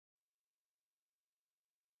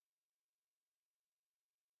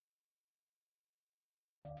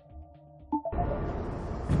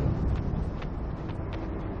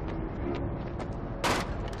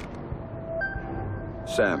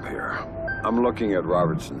Sam here. I'm looking at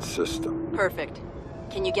Robertson's system. Perfect.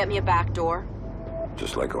 Can you get me a back door?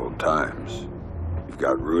 Just like old times. You've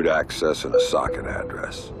got root access and a socket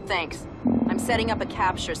address. Thanks. I'm setting up a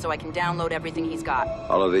capture so I can download everything he's got.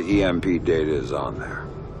 All of the EMP data is on there.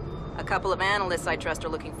 A couple of analysts I trust are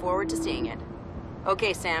looking forward to seeing it.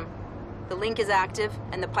 Okay, Sam. The link is active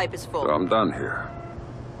and the pipe is full. So I'm done here.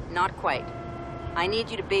 Not quite. I need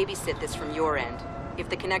you to babysit this from your end. If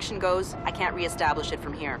the connection goes, I can't re-establish it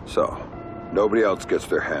from here. So, nobody else gets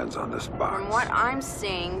their hands on this box. From what I'm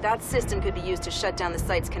seeing, that system could be used to shut down the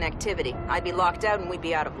site's connectivity. I'd be locked out and we'd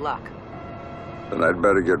be out of luck. Then I'd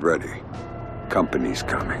better get ready. Company's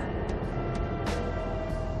coming.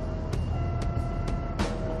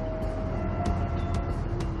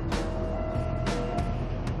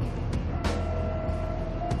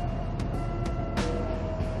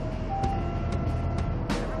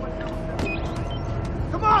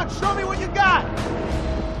 Come on, show me what you got!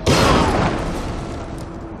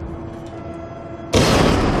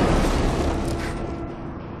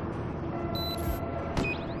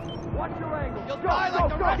 Watch your angle. You'll die like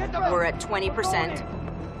the rest of them. We're at 20%.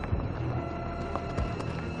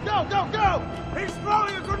 Go, go, go! He's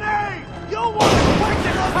throwing a grenade! You'll want to break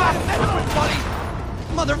it on buddy!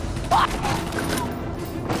 Motherfucker!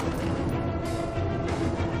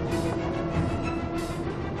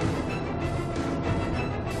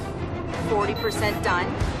 40% done.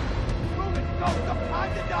 Move it! Go! No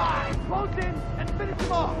time to die! Close in and finish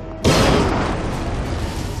him off!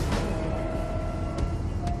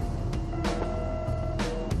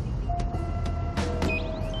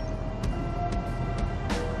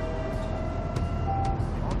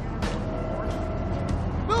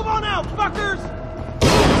 Move on out, fuckers!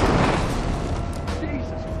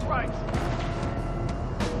 Jesus Christ!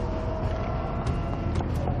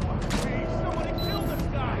 Jeez, somebody kill this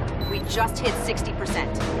guy! We just hit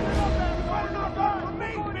 60%.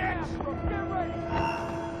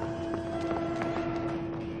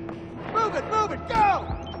 Move it, go!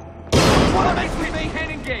 What makes me be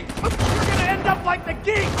hand engaged? You're gonna end up like the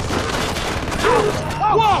geeks!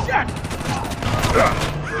 Oh, whoa! Shit!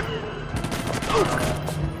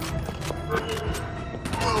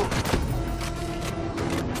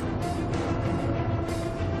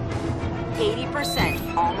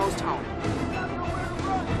 80%, almost home.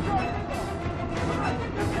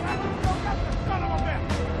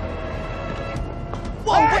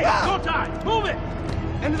 Whoa, hey, no time! Move it!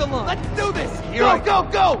 End of the line. Let's do this! Here go,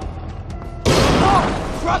 go!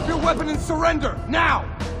 Oh, drop your weapon and surrender, now!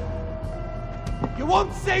 You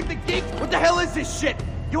won't save the geeks? What the hell is this shit?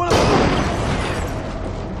 You wanna...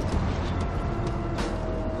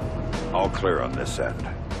 All clear on this end.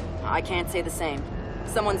 I can't say the same.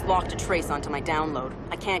 Someone's locked a trace onto my download.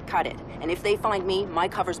 I can't cut it. And if they find me, my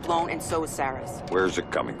cover's blown and so is Sarah's. Where's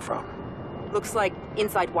it coming from? Looks like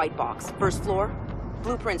inside White Box. First floor.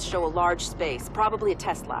 Blueprints show a large space, probably a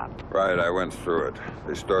test lab. Right, I went through it.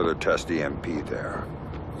 They store their test EMP there.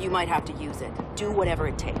 You might have to use it. Do whatever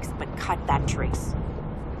it takes, but cut that trace.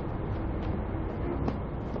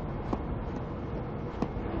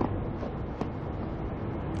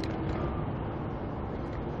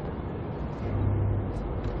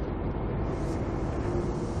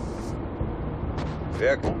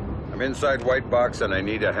 Vic, I'm inside White Box and I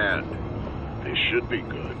need a hand. This should be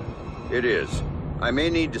good. It is. I may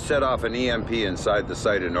need to set off an EMP inside the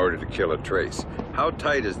site in order to kill a trace. How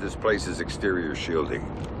tight is this place's exterior shielding?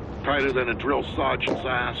 Tighter than a drill sergeant's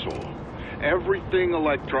asshole. Everything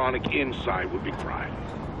electronic inside would be fried.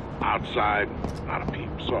 Outside, not a peep.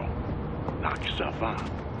 So, knock yourself out.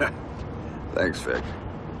 Thanks, Vic.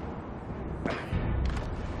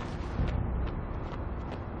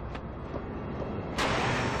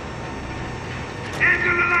 End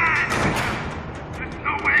of the line! There's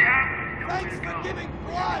no way out. Thanks for giving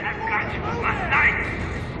blood! I've got you for my life!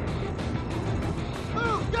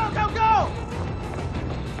 Move! Go, go, go!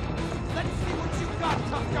 Let's see what you got,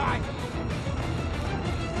 tough guy!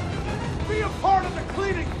 Be a part of the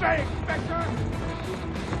cleaning thing, Inspector!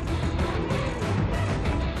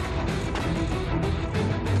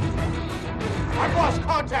 I've lost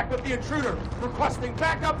contact with the intruder. Requesting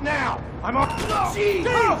backup now. I'm on. Jesus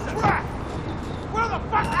Christ! Where the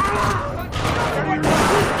fuck?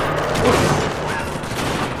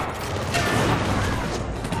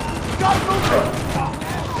 Got moving!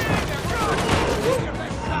 Your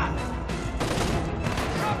best shot.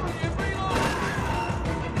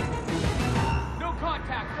 No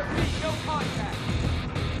contact. Repeat, no contact.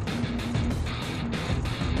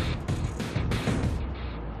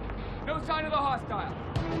 No sign of the hostile.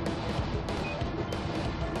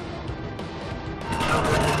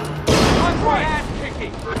 Ass kicking.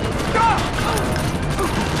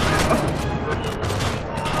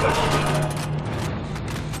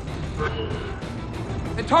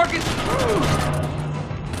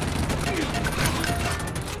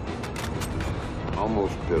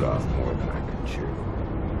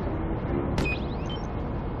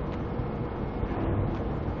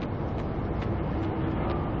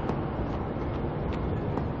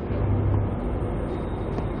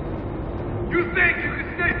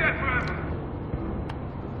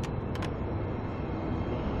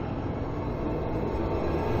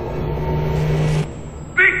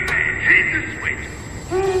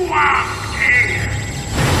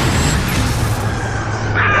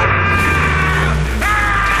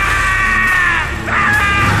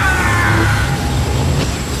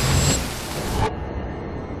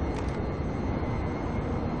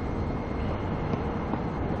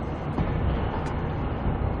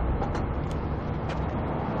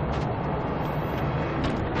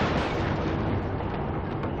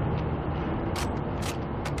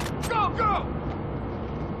 go!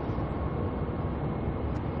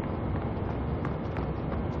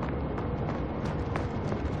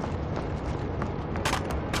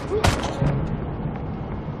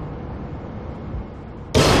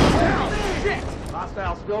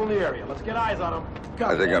 Hostiles still in the area. Let's get eyes on them.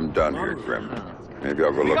 I think I'm done here, Grim. Maybe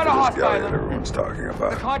I'll go look for this guy that everyone's talking The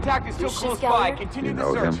about. contact is still Is close she by. Galliard? Continue You the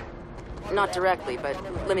know search. him? Not directly, but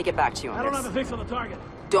let me get back to you on I don't have this. a fix on the target.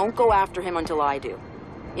 Don't go after him until I do.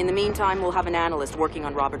 In the meantime, we'll have an analyst working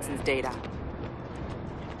on Robertson's data.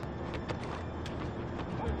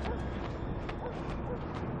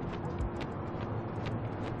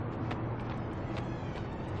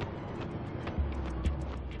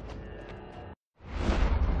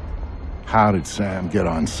 How did Sam get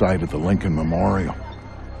on site at the Lincoln Memorial?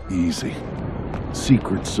 Easy.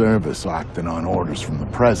 Secret Service acting on orders from the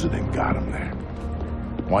president got him there.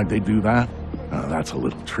 Why'd they do that? That's a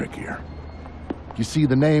little trickier. You see,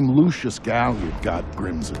 the name Lucius Galliard got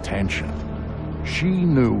Grim's attention. She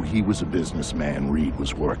knew he was a businessman Reed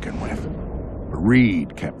was working with. But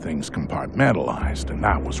Reed kept things compartmentalized, and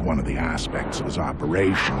that was one of the aspects of his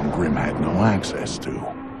operation Grim had no access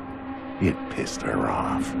to. It pissed her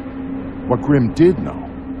off. What Grim did know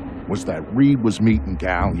was that Reed was meeting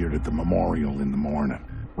Galliard at the memorial in the morning,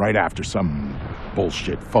 right after some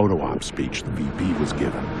bullshit photo op speech the VP was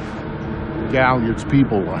giving. Galliard's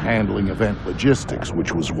people were handling event logistics,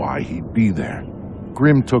 which was why he'd be there.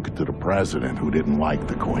 Grim took it to the president, who didn't like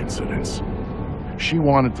the coincidence. She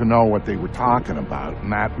wanted to know what they were talking about,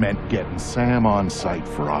 and that meant getting Sam on site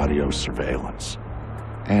for audio surveillance.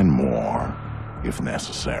 And more, if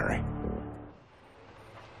necessary.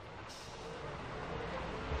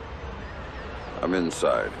 I'm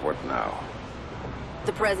inside. What now?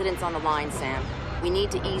 The president's on the line, Sam. We need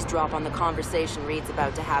to eavesdrop on the conversation Reed's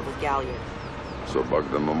about to have with Galliard. So bug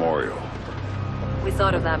the memorial. We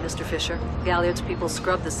thought of that, Mr. Fisher. Galliard's people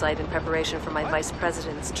scrubbed the site in preparation for my vice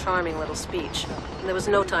president's charming little speech. And there was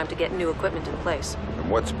no time to get new equipment in place. And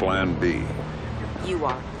what's plan B? You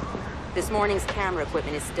are. This morning's camera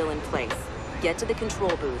equipment is still in place. Get to the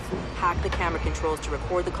control booth, hack the camera controls to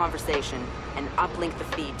record the conversation, and uplink the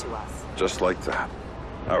feed to us. Just like that.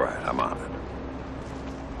 All right, I'm on it.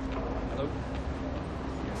 Hello?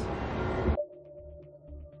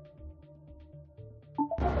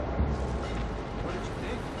 What did you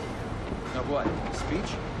think? Of what? The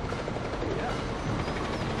speech? Yeah.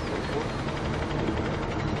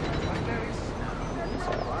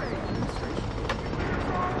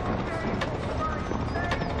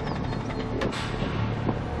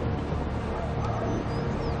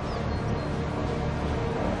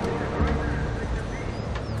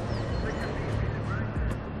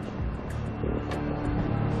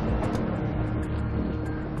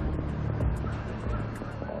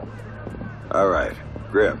 All right,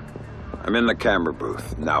 Grim. I'm in the camera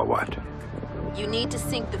booth. Now what? You need to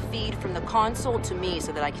sync the feed from the console to me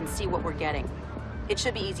so that I can see what we're getting. It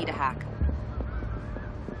should be easy to hack.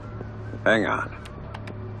 Hang on.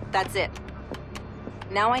 That's it.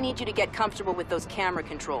 Now I need you to get comfortable with those camera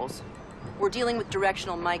controls. We're dealing with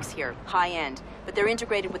directional mics here, high-end, but they're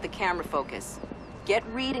integrated with the camera focus. Get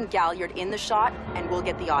Reed and Galliard in the shot, and we'll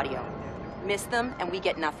get the audio. Miss them, and we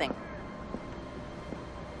get nothing.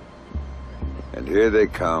 And here they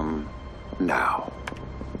come now.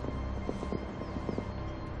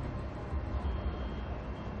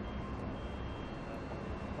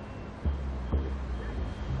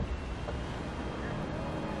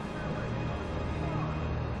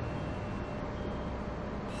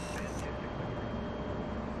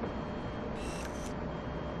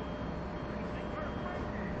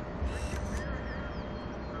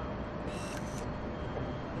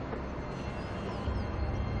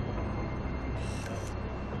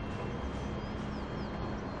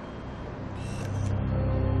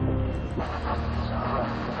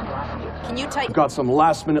 Can you type? I've got some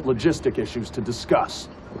last-minute logistic issues to discuss.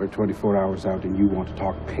 We're 24 hours out and you want to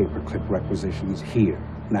talk paperclip requisitions here,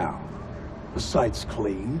 now. The site's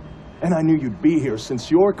clean, and I knew you'd be here since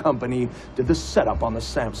your company did the setup on the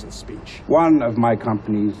Samson speech. One of my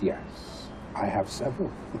companies, yes. I have several,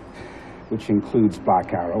 which includes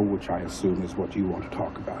Black Arrow, which I assume is what you want to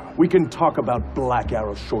talk about. We can talk about Black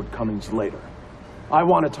Arrow's shortcomings later. I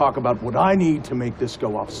want to talk about what I need to make this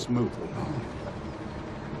go off smoothly.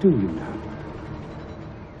 Do you now?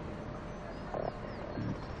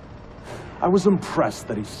 I was impressed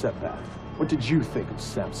that he said that. What did you think of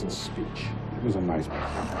Samson's speech? It was a nice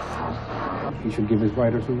one. He should give his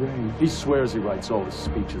writers a raise. He swears he writes all his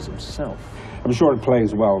speeches himself. I'm sure it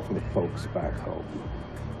plays well for the folks back home.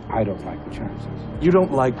 I don't like the chances. You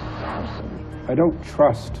don't like... I don't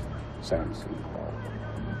trust Samson.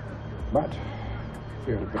 But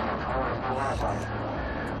fear the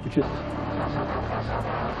which is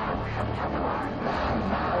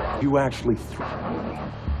You actually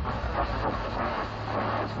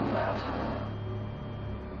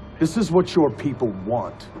This is what your people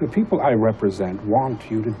want. the people I represent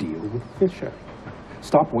want you to deal with Fisher.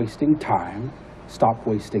 Stop wasting time. Stop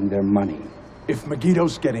wasting their money. If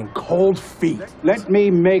Megiddo's getting cold feet... Let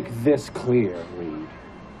me make this clear, Reed.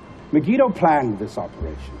 Megiddo planned this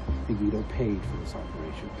operation. Megiddo paid for this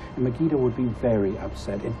operation. And Megiddo would be very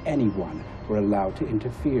upset if anyone were allowed to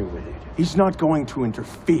interfere with it. He's not going to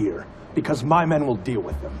interfere because my men will deal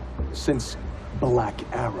with him, since Black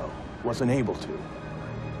Arrow wasn't able to.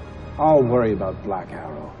 I'll worry about Black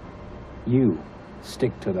Arrow. You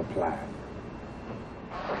stick to the plan.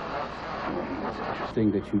 It's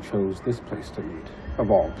interesting that you chose this place to meet,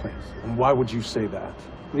 of all places. And why would you say that?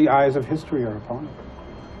 The eyes of history are upon it.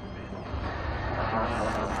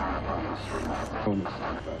 Don't think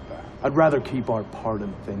about that. I'd rather keep our part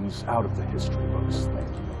in things out of the history books, thank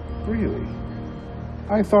you. Really?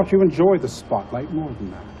 I thought you enjoyed the spotlight more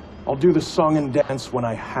than that. I'll do the song and dance when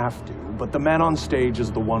I have to, but the man on stage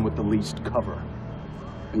is the one with the least cover.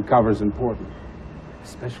 And cover's important,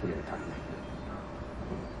 especially at a time like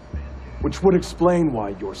this. Which would explain why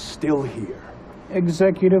you're still here.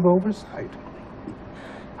 Executive oversight.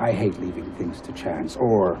 I hate leaving things to chance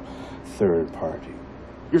or third party.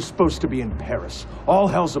 You're supposed to be in Paris. All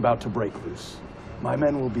hell's about to break loose. My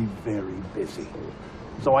men will be very busy,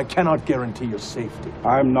 so I cannot guarantee your safety.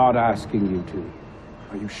 I'm not asking you to.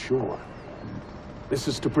 Are you sure? This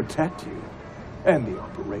is to protect you and the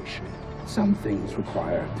operation. Some things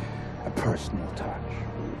require a personal touch.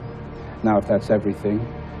 Now, if that's everything,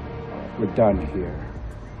 we're done here.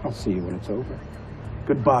 I'll see you when it's over.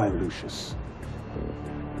 Goodbye, Lucius.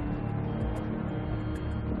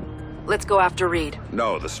 Let's go after Reed.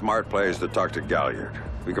 No, the smart play is to talk to Galliard.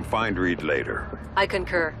 We can find Reed later. I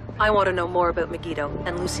concur. I want to know more about Megiddo,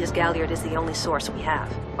 and Lucius Galliard is the only source we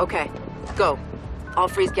have. Okay, go. I'll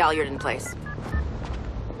freeze Galliard in place.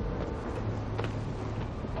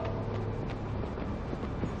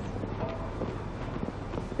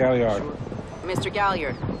 Galliard. Mr.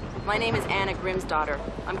 Galliard, my name is Anna Grimsdottir.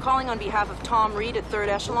 I'm calling on behalf of Tom Reed at 3rd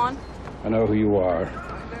Echelon. I know who you are.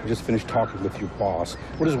 I just finished talking with your boss.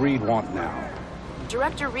 What does Reed want now?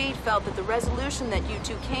 Director Reed felt that the resolution that you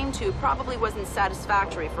two came to probably wasn't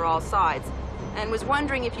satisfactory for all sides, and was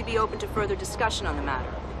wondering if you'd be open to further discussion on the matter.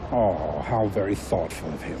 Oh, how very thoughtful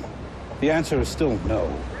of him. The answer is still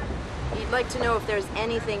no. He'd like to know if there's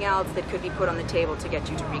anything else that could be put on the table to get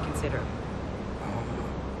you to reconsider.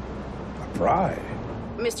 A bribe?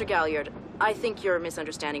 Mr. Galliard, I think you're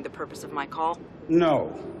misunderstanding the purpose of my call.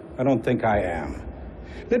 No, I don't think I am.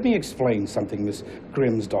 Let me explain something, Miss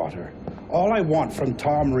Grimsdottir. All I want from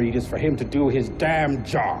Tom Reed is for him to do his damn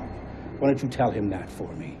job. Why don't you tell him that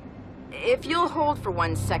for me? If you'll hold for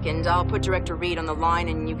 1 second, I'll put Director Reed on the line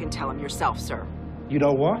and you can tell him yourself, sir. You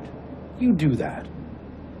know what? You do that.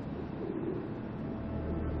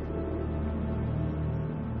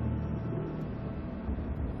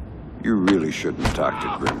 You really shouldn't talk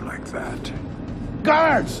to Grim like that.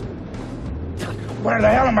 Guards! Where the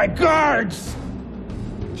hell are my guards?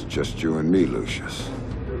 It's just you and me, Lucius.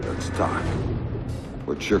 Let's talk.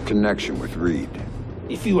 What's your connection with Reed?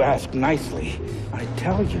 If you ask nicely, I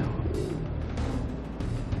tell you.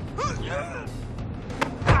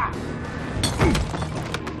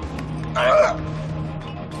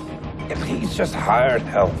 If he's just hired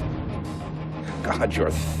help. God,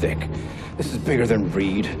 you're thick. This is bigger than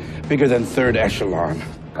Reed, bigger than 3rd Echelon.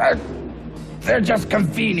 God, they're just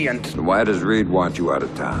convenient. Then why does Reed want you out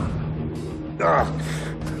of town?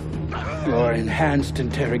 Your enhanced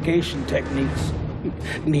interrogation techniques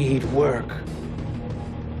need work.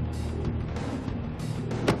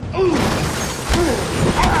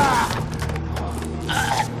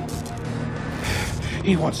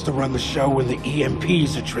 He wants to run the show when the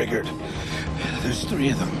EMPs are triggered. There's 3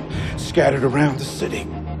 of them scattered around the city.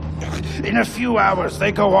 In a few hours,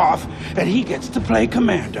 they go off, and he gets to play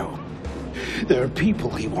commando. There are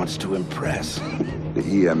people he wants to impress. The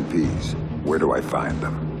EMPs. Where do I find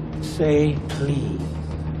them? Say please.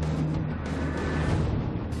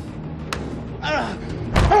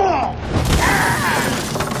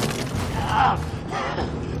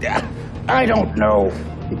 I don't know.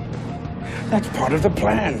 That's part of the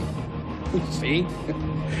plan. See?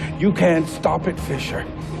 You can't stop it, Fisher.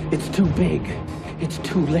 It's too big. It's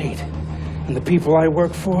too late. And the people I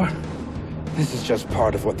work for, this is just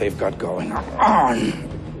part of what they've got going on.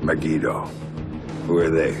 Megiddo. Who are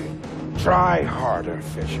they? Try harder,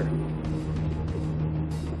 Fisher.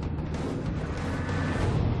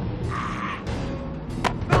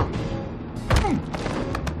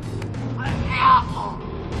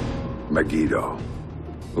 Megiddo.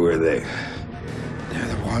 Who are they? They're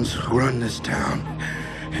the ones who run this town.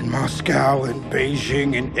 In Moscow, in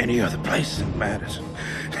Beijing, and any other place that matters.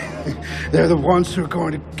 They're the ones who are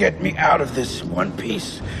going to get me out of this in one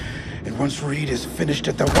piece. And once Reed is finished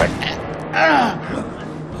at the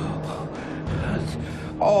That's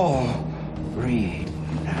all Reed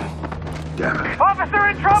now. Damn it. Officer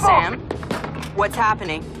in trouble! Sam? What's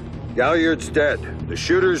happening? Galliard's dead. The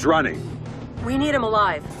shooter's running. We need him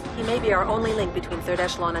alive. He may be our only link between 3rd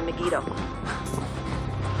Echelon and Megiddo.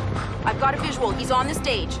 I've got a visual. He's on the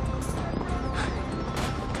stage.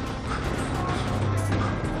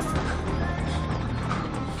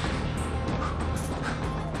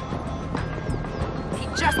 He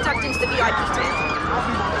just ducked into the VIP tent.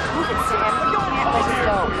 Move it, Sam. You can't let him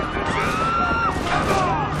go.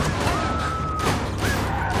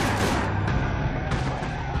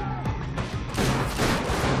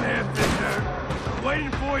 Man, Fisher,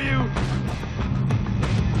 waiting for you.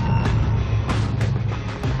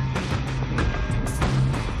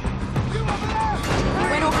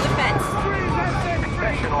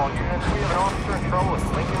 All units, we have an officer in trouble at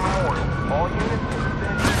Lincoln Memorial. All units...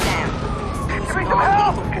 Sam, use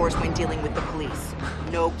non-lethal force when dealing with the police.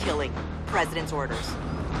 No killing. President's orders.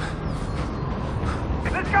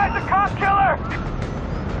 This guy's a cop killer!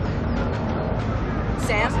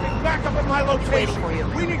 Sam? Back up at my location. Waiting for you.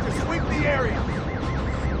 We need to sweep the area.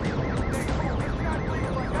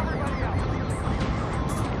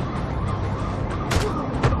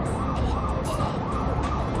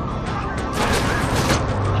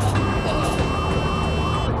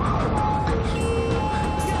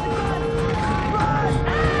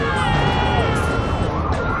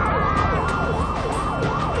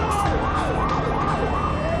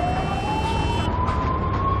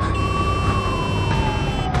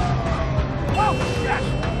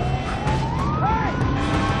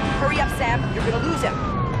 You're gonna lose him.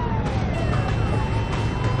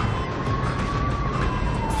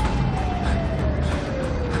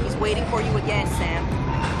 He's waiting for you again, Sam.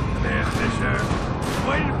 Man, Fisher,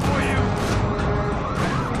 waiting for you.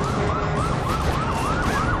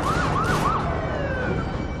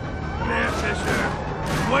 Man, Fisher,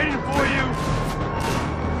 waiting for you.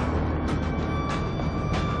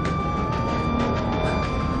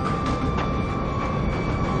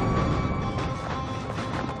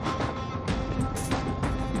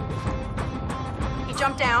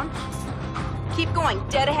 Jump down. Keep going,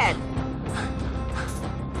 dead ahead.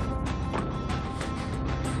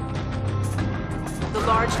 The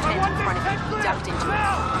large tent in front of you, he ducked into it.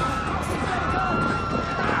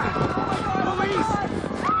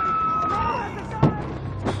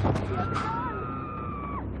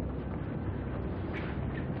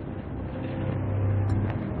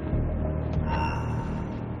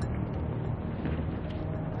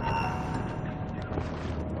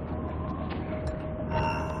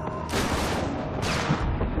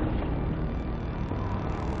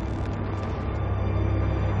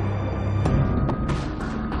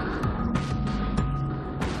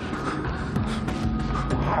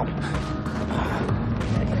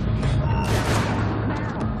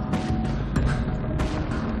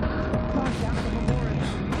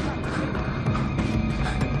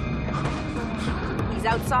 He's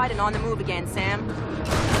outside and on the move again, Sam.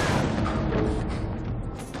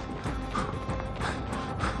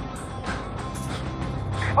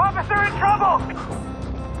 Officer in trouble!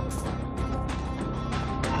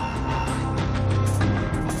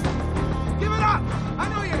 Give it up! I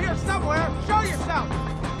know you're here somewhere! Show yourself!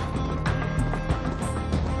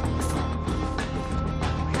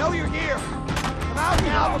 I know you're here! Come out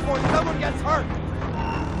now before someone gets hurt!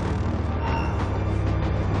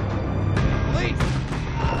 Police!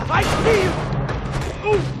 I see you!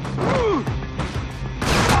 Ooh.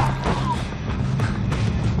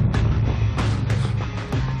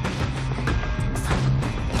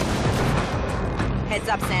 Heads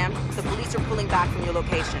up, Sam. The police are pulling back from your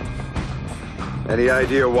location. Any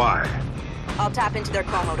idea why? I'll tap into their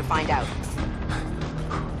Como to find out.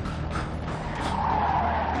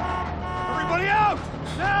 Everybody out!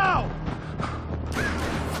 Now!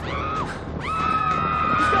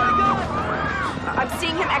 I'm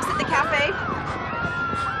seeing him exit the cafe.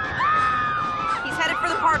 He's headed for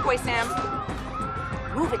the parkway, Sam.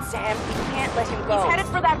 Move it, Sam. We can't let him go. He's headed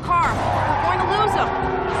for that car. We're going to lose him.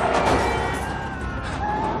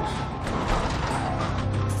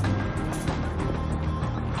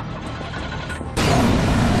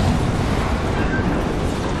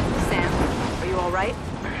 Sam, are you all right?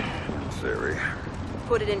 Siri.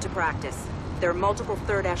 Put it into practice. There are multiple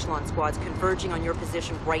 3rd Echelon squads converging on your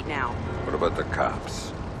position right now. What about the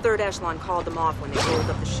cops? Third echelon called them off when they rolled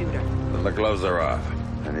up the shooter. Then the gloves are off.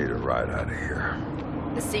 I need a ride out of here.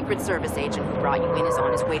 The Secret Service agent who brought you in is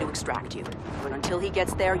on his way to extract you. But until he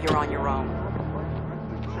gets there, you're on your own.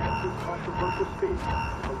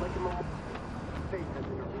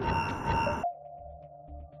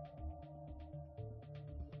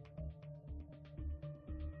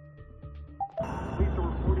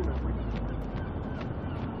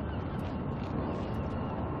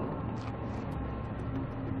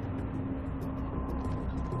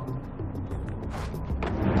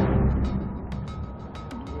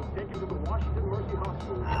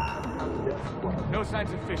 No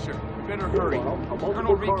signs of Fisher. You better hurry.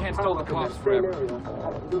 Colonel Reed can't stall the cops forever.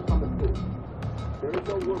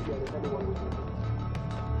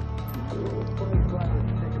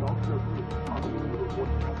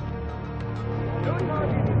 No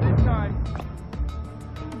targeting this time.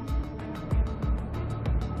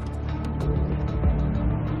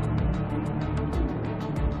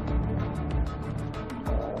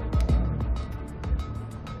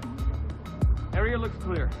 Area looks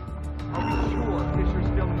clear. Are we sure Fisher's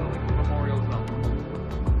still in the Lincoln Memorial zone?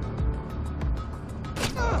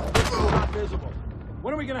 Still not visible.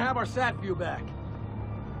 When are we gonna have our sat view back?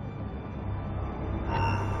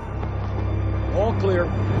 All clear.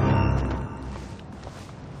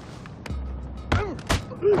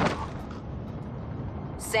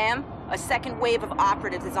 Sam, a second wave of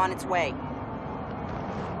operatives is on its way.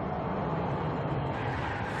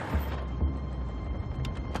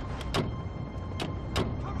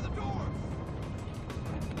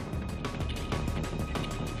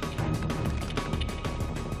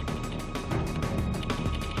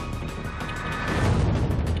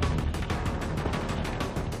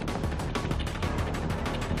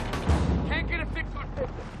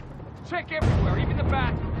 Check everywhere, even the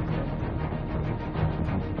back.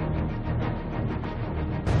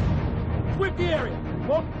 Sweep the area.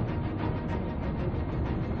 Whoa.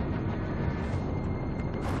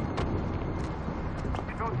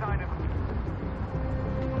 No sign of him.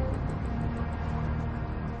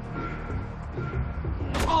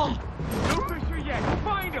 Oh! No Fisher yet.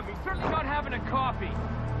 Find him. He's certainly not having a coffee.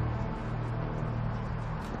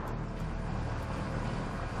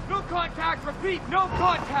 No contact. Repeat. No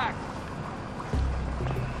contact.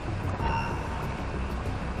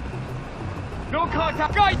 No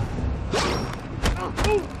contact! Guys!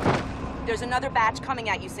 There's another batch coming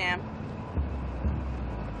at you, Sam.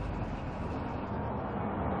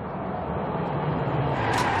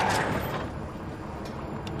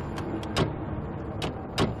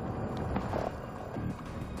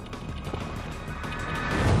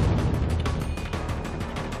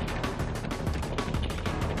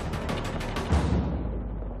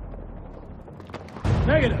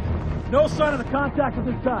 Negative. No sign of the contact at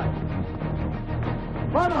this time.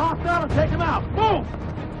 Find the hostile and take him out. Move!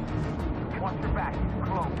 Watch your back. He's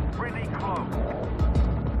close. Really close.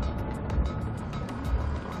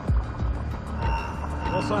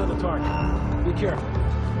 No sign of the target. Be careful.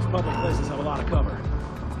 These public places have a lot of cover.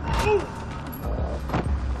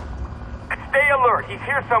 Stay alert. He's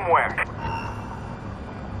here somewhere.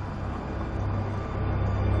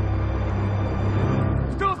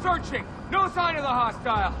 Still searching. No sign of the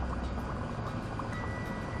hostile.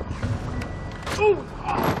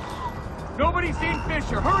 Nobody's seen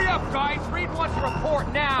Fisher. Hurry up, guys. Reed wants to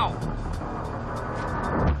report now.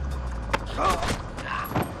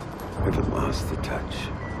 Haven't lost the touch.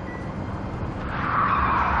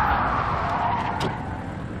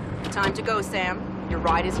 Time to go, Sam. Your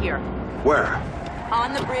ride is here. Where?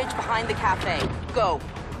 On the bridge behind the cafe. Go.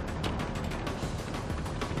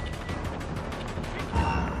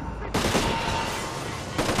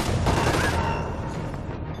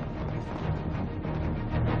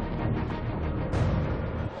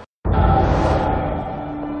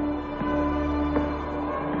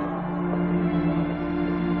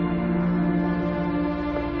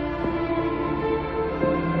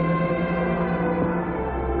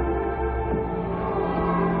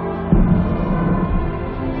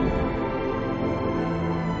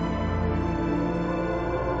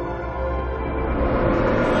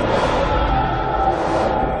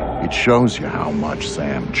 Shows you how much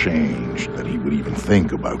Sam changed that he would even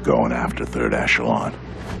think about going after Third Echelon.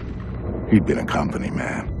 He'd been a company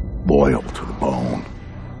man, loyal to the bone.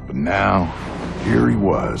 But now, here he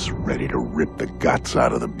was, ready to rip the guts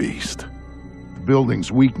out of the beast. The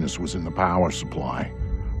building's weakness was in the power supply.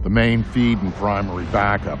 The main feed and primary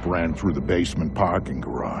backup ran through the basement parking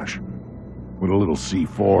garage. With a little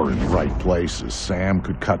C4 in the right places, Sam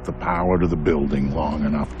could cut the power to the building long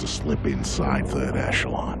enough to slip inside Third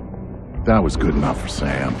Echelon. That was good enough for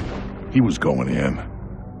Sam. He was going in.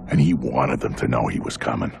 And he wanted them to know he was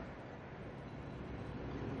coming.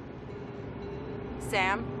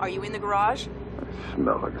 Sam, are you in the garage? I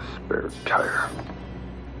smell like a spare tire.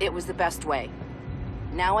 It was the best way.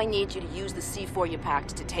 Now I need you to use the C4 you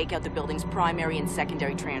packed to take out the building's primary and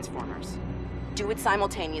secondary transformers. Do it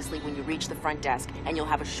simultaneously when you reach the front desk, and you'll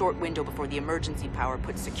have a short window before the emergency power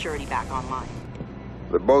puts security back online.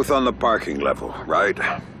 They're both on the parking level, right?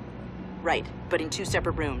 Right, but in 2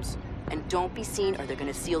 separate rooms. And don't be seen or they're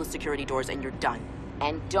gonna seal the security doors and you're done.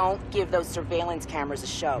 And don't give those surveillance cameras a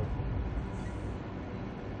show.